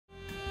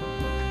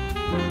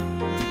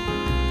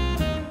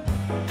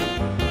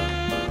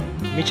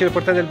Amici del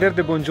Portale del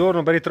Verde,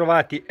 buongiorno, ben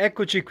ritrovati.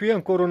 Eccoci qui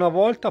ancora una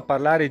volta a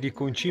parlare di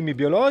concimi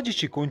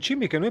biologici,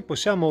 concimi che noi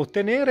possiamo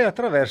ottenere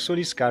attraverso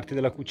gli scarti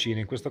della cucina.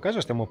 In questo caso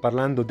stiamo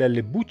parlando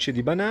delle bucce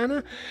di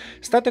banana.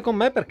 State con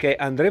me perché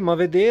andremo a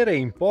vedere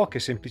in poche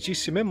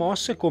semplicissime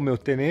mosse come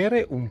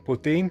ottenere un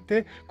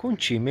potente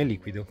concime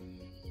liquido.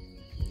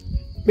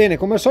 Bene,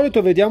 come al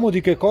solito vediamo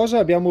di che cosa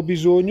abbiamo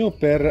bisogno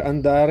per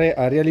andare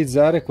a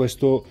realizzare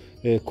questo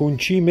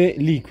concime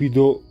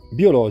liquido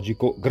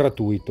biologico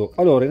gratuito.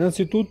 Allora,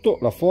 innanzitutto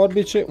la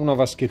forbice, una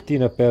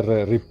vaschettina per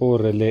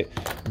riporre le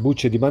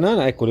bucce di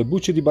banana. Ecco, le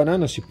bucce di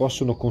banana si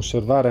possono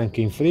conservare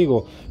anche in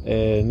frigo,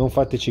 non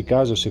fateci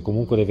caso se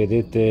comunque le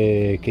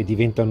vedete che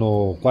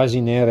diventano quasi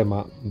nere,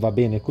 ma va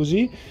bene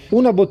così.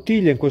 Una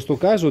bottiglia in questo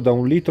caso da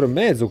 1,5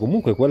 litri,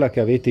 comunque quella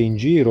che avete in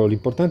giro.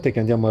 L'importante è che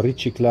andiamo a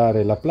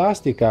riciclare la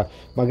plastica,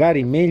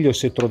 magari meglio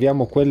se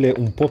troviamo quelle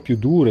un po' più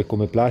dure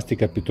come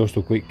plastica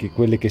piuttosto che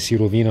quelle che si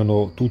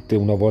rovinano tutte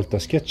una volta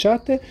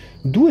schiacciate.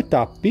 2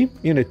 tappi,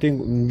 io ne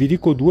tengo, vi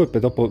dico 2,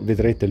 per dopo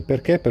vedrete il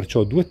perché,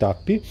 perciò 2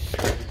 tappi,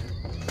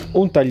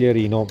 un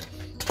taglierino.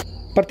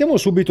 Partiamo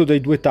subito dai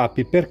 2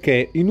 tappi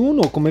perché in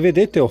uno, come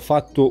vedete, ho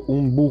fatto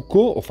un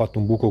buco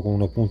con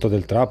una punta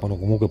del trapano,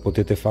 comunque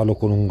potete farlo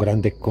con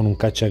un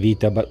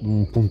cacciavite,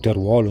 un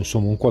punteruolo,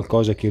 insomma un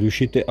qualcosa che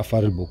riuscite a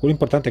fare il buco.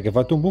 L'importante è che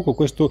fate un buco,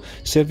 questo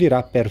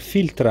servirà per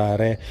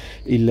filtrare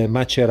il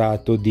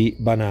macerato di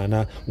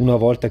banana una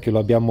volta che lo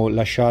abbiamo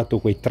lasciato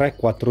quei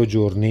 3-4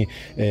 giorni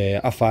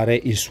a fare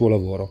il suo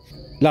lavoro.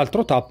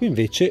 L'altro tappo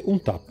invece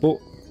un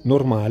tappo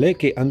normale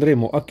che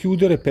andremo a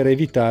chiudere per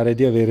evitare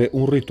di avere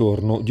un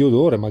ritorno di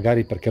odore,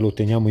 magari perché lo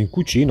teniamo in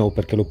cucina o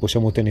perché lo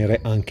possiamo tenere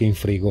anche in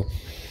frigo.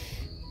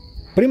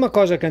 Prima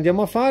cosa che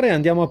andiamo a fare,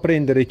 andiamo a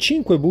prendere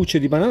 5 bucce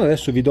di banana.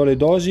 Adesso vi do le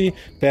dosi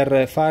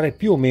per fare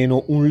più o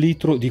meno 1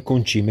 litro di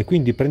concime,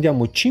 quindi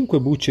prendiamo 5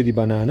 bucce di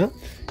banana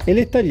e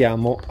le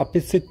tagliamo a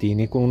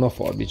pezzettini con una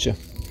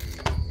forbice.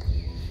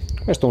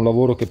 Questo è un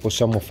lavoro che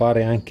possiamo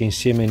fare anche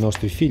insieme ai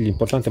nostri figli.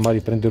 L'importante è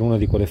magari prendere una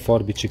di quelle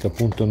forbici che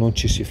appunto non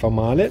ci si fa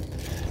male,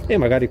 e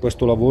magari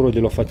questo lavoro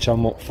glielo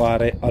facciamo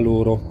fare a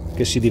loro,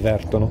 che si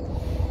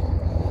divertono.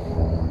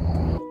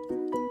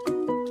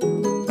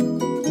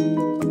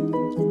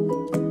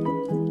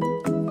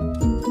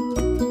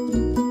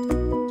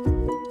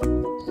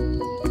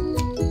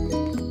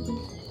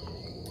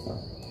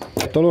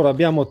 Allora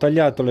abbiamo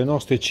tagliato le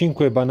nostre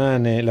 5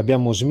 banane, le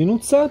abbiamo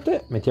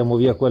sminuzzate, mettiamo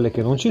via quelle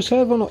che non ci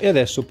servono e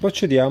adesso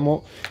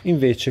procediamo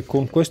invece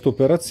con questa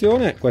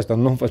operazione. Questa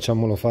non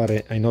facciamolo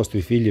fare ai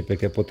nostri figli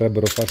perché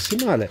potrebbero farsi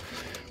male.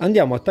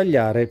 Andiamo a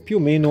tagliare più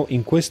o meno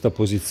in questa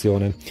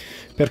posizione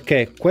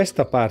perché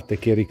questa parte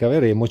che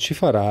ricaveremo ci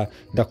farà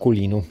da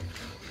colino.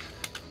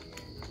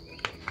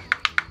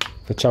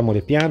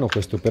 Facciamole piano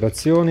queste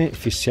operazioni,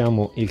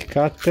 fissiamo il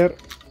cutter.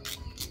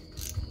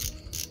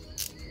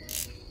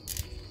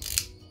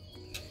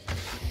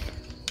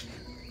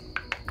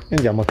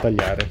 Andiamo a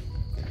tagliare,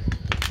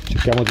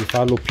 cerchiamo di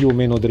farlo più o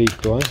meno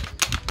dritto,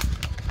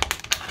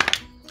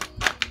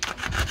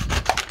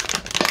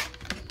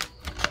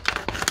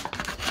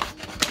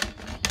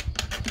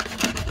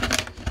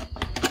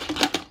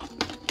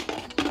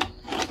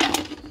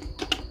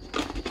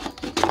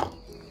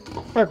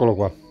 Eccolo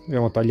qua,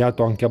 abbiamo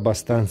tagliato anche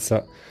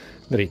abbastanza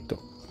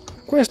dritto.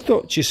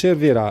 Questo ci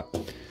servirà.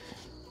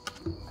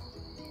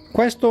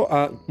 Questo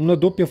ha una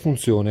doppia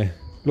funzione,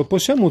 lo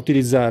possiamo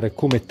utilizzare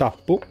come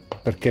tappo,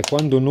 perché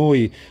quando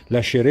noi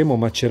lasceremo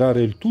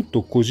macerare il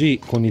tutto,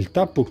 così con il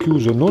tappo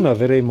chiuso non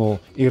avremo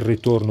il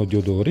ritorno di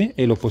odori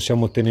e lo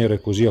possiamo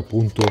tenere così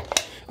appunto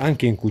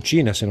anche in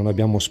cucina. Se non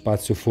abbiamo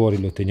spazio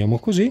fuori lo teniamo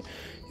così,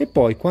 e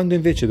poi quando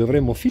invece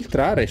dovremo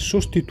filtrare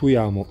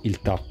sostituiamo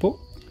il tappo,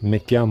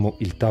 mettiamo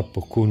il tappo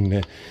con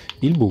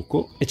il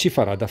buco e ci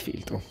farà da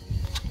filtro.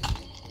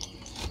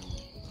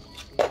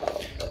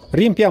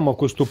 Riempiamo a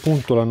questo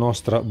punto la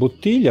nostra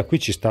bottiglia, qui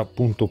ci sta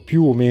appunto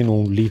più o meno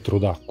 1 litro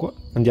d'acqua.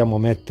 Andiamo a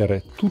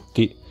mettere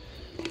tutti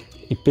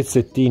i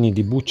pezzettini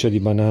di buccia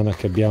di banana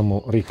che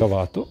abbiamo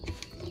ricavato.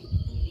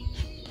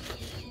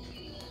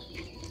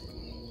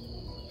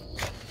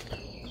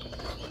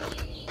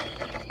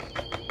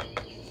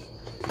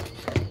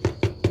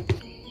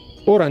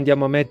 Ora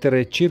andiamo a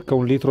mettere circa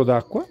 1 litro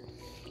d'acqua.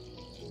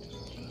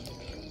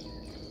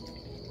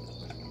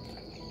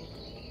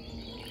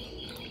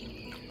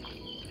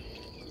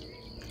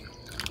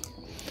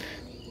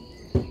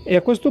 E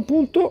a questo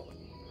punto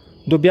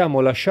dobbiamo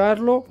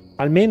lasciarlo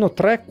almeno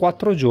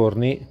 3-4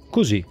 giorni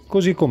così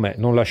com'è.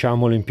 Non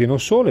lasciamolo in pieno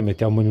sole,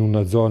 mettiamolo in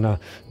una zona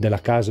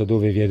della casa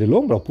dove vi è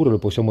dell'ombra, oppure lo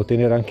possiamo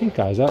tenere anche in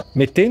casa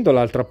mettendo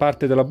l'altra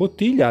parte della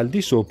bottiglia al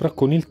di sopra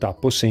con il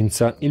tappo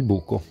senza il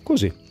buco,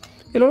 così,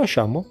 e lo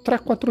lasciamo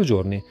 3-4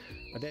 giorni.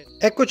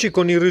 Eccoci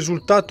con il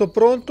risultato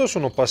pronto.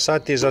 Sono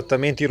passati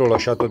esattamente, io l'ho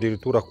lasciato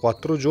addirittura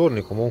 4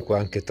 giorni, comunque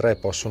anche 3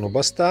 possono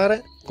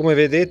bastare. Come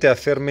vedete ha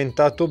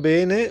fermentato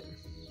bene.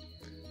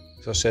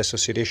 Non so se adesso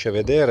si riesce a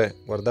vedere,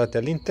 guardate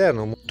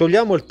all'interno.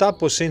 Togliamo il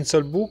tappo senza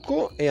il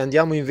buco e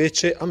andiamo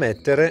invece a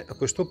mettere a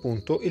questo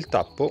punto il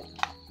tappo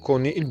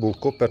con il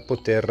buco per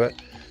poter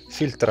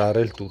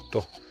filtrare il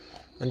tutto.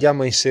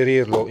 Andiamo a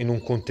inserirlo in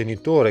un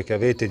contenitore che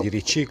avete di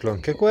riciclo,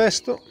 anche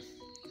questo,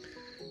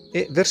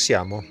 e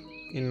versiamo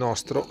il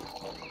nostro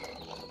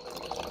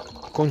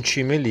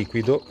concime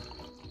liquido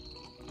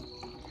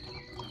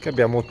che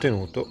abbiamo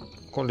ottenuto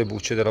con le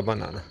bucce della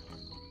banana.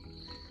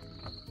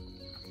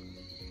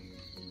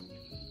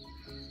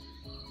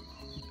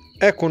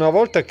 Ecco, una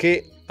volta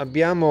che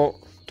abbiamo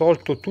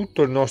tolto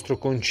tutto il nostro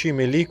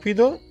concime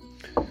liquido,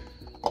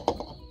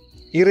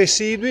 i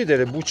residui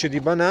delle bucce di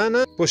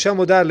banana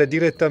possiamo darle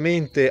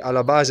direttamente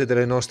alla base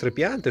delle nostre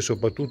piante,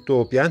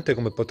 soprattutto piante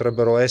come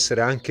potrebbero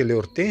essere anche le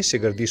ortensie,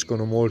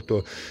 gradiscono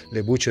molto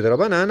le bucce della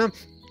banana,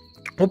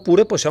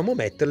 oppure possiamo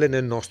metterle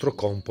nel nostro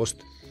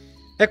compost.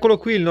 Eccolo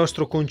qui il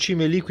nostro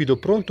concime liquido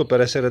pronto per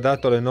essere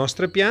dato alle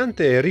nostre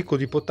piante, è ricco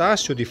di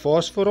potassio, di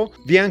fosforo,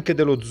 vi è anche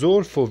dello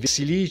zolfo, vi è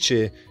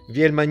silice,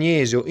 vi è il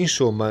magnesio,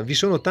 insomma vi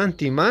sono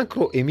tanti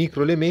macro e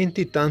micro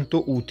elementi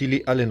tanto utili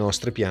alle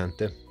nostre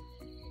piante.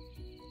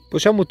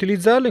 Possiamo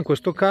utilizzarlo in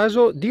questo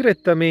caso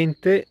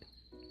direttamente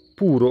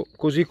puro,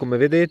 così come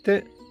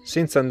vedete,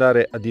 senza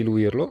andare a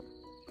diluirlo.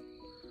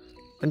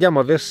 Andiamo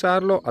a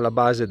versarlo alla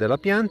base della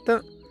pianta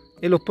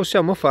e lo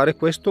possiamo fare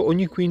questo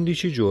ogni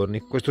 15 giorni.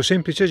 Questo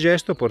semplice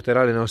gesto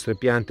porterà le nostre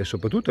piante,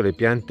 soprattutto le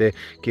piante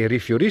che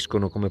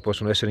rifioriscono, come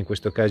possono essere in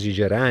questo caso i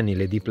gerani,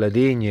 le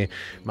dipladegne,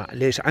 ma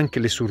anche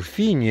le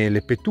surfigne,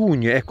 le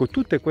petugne, ecco,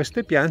 tutte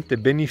queste piante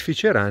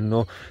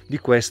beneficeranno di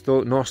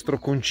questo nostro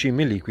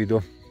concime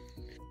liquido.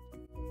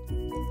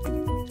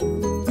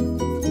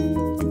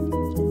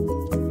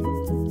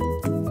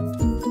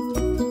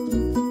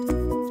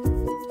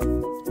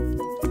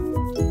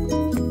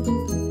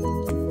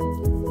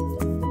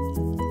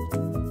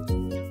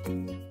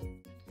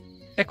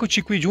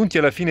 Eccoci qui giunti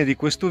alla fine di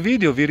questo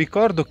video. Vi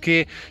ricordo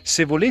che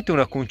se volete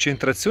una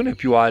concentrazione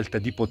più alta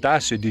di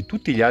potassio e di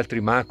tutti gli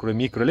altri macro e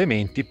micro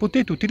elementi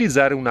potete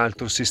utilizzare un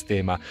altro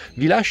sistema.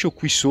 Vi lascio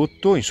qui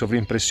sotto in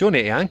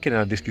sovrimpressione e anche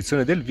nella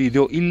descrizione del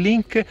video il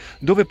link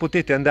dove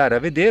potete andare a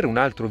vedere un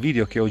altro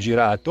video che ho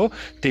girato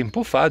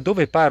tempo fa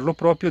dove parlo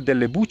proprio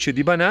delle bucce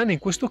di banane, in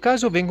questo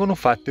caso vengono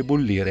fatte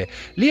bollire.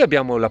 Lì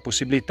abbiamo la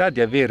possibilità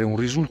di avere un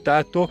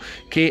risultato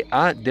che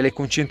ha delle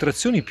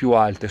concentrazioni più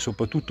alte,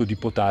 soprattutto di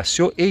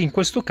potassio, e in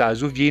questo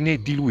caso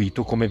viene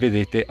diluito come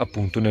vedete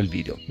appunto nel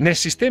video. Nel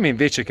sistema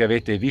invece che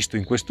avete visto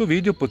in questo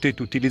video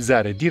potete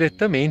utilizzare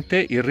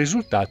direttamente il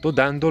risultato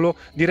dandolo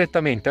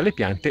direttamente alle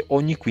piante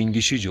ogni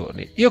 15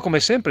 giorni. Io come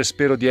sempre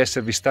spero di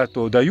esservi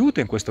stato d'aiuto,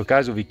 in questo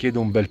caso vi chiedo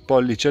un bel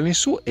pollice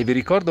all'insù e vi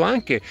ricordo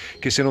anche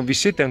che se non vi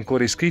siete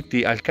ancora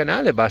iscritti al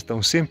canale basta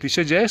un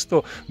semplice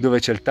gesto dove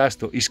c'è il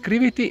tasto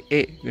iscriviti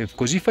e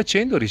così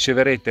facendo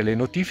riceverete le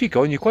notifiche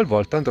ogni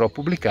qualvolta andrò a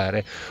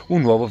pubblicare un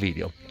nuovo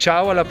video.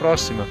 Ciao, alla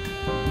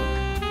prossima!